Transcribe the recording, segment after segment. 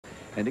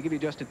And to give you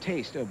just a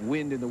taste of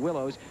Wind in the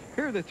Willows,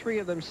 here are the three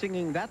of them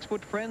singing That's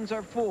What Friends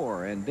Are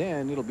For. And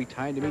then it'll be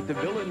time to meet the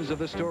villains of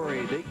the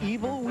story, the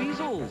evil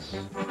Weasels.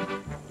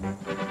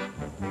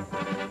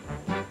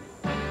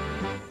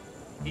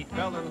 He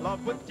fell in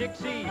love with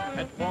Dixie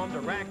and formed a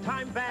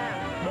ragtime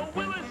band.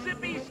 The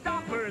Mississippi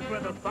Stompers were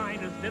the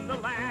finest in the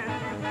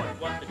land.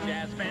 But what the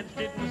jazz fans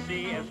didn't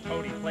see as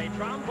Tony played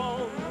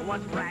trombone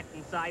Was rat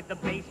inside the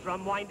bass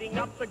drum winding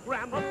up the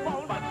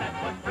gramophone. But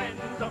that's what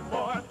friends are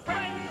for,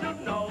 friends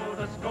who know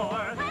the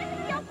score.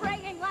 When you're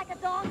braying like a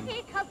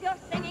donkey 'cause your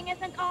singing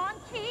isn't on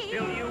key.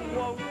 Still you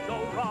won't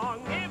go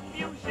wrong if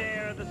you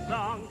share the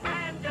song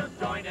And just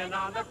join in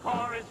on the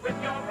chorus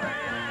with your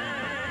friends.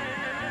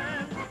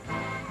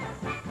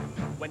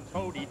 When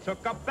Toady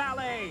took up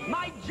ballet,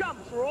 My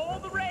jumps were all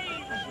the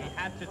rage. we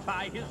had to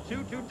tie his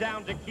tutu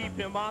down to keep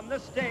him on the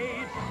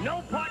stage.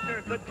 No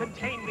partner could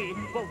contain me,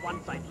 for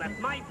once I left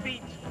my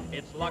feet.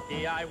 It's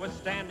lucky I was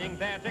standing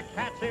there to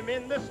catch him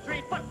in the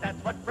street. But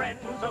that's what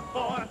friends are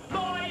for,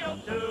 loyal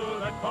to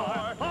the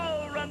core.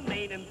 Oh,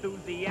 remain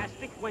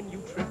enthusiastic when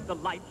you trip the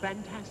light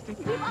fantastic.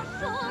 You are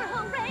sure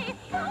hooray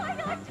for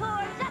your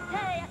tour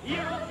today.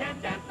 You can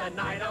dance the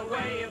night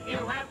away if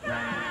you have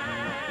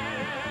friends.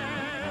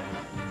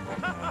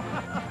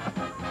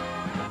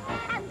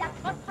 And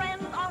that's what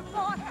friends are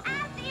for,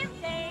 as in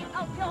days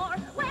of yore,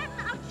 when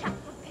a chap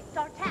would pick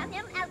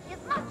D'Artagnan as his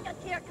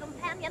musketeer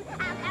companion.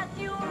 And as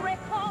you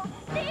recall,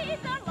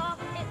 Caesar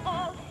lost it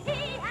all.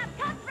 He had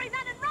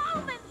countrymen and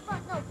Romans,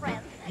 but no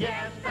friends.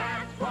 Yes,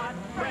 that's what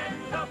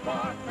friends are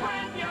for,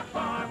 when you're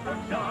far from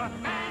shore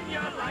and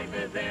your life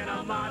is in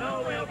a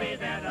motto. We'll be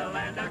there to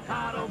lend a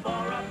coddle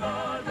for a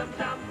bosom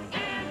chum.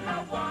 In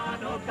the one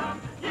who'll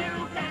come,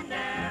 you can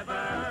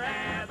never,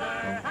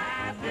 ever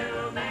have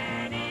too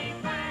many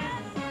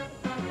friends.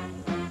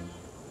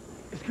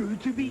 It's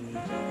good to be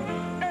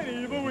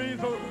an evil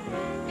weasel,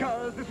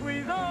 'cause this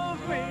weasel's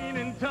mean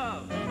and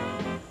tough.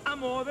 I'm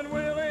more than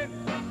willing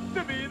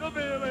to be the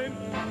villain,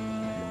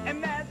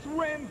 and that's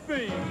when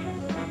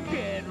things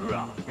get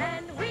rough.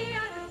 And we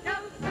are the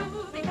stones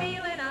who'll be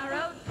feeling our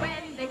oats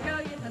when they show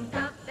you some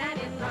stuff that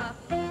is rough.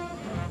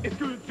 It's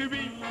good to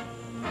be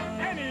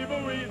an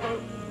evil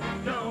weasel.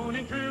 Don't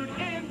intrude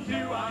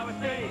into our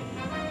space.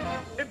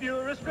 If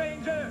you're a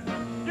stranger,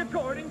 you're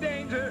courting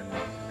danger,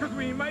 'cause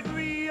we might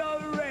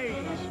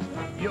rearrange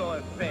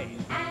your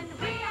face. And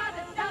we are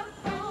the stones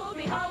who'll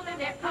be holding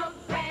their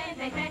coats when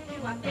they set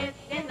you a fist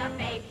in the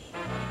face.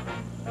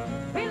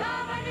 We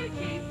love our new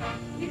chief,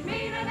 he's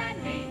meaner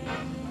than me.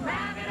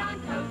 Rabbit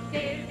on toast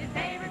is his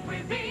favorite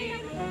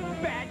cuisine.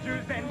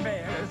 Badgers and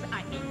bears,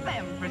 I eat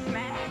them for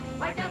snacks.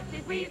 Why does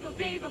this weasel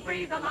beaver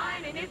freeze a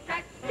line in his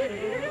tracks?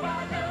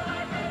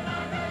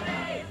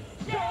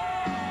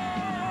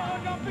 Oh,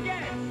 don't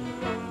forget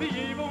the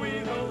evil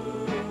weasel,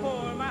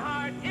 for my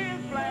heart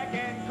is black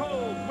and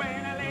cold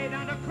when I lay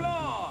down to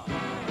claw.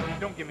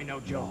 Don't give me no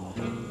jaw.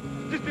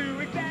 Just do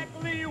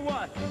exactly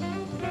what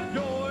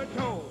you're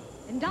told.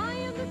 And I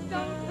am the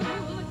stone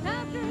who looks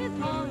after his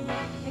haunts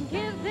and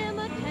gives him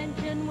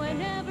attention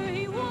whenever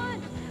he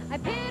wants. I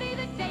pity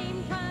the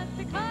dame tries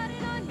to cut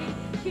it on me.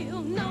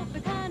 She'll know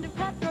the kind of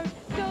cutthroat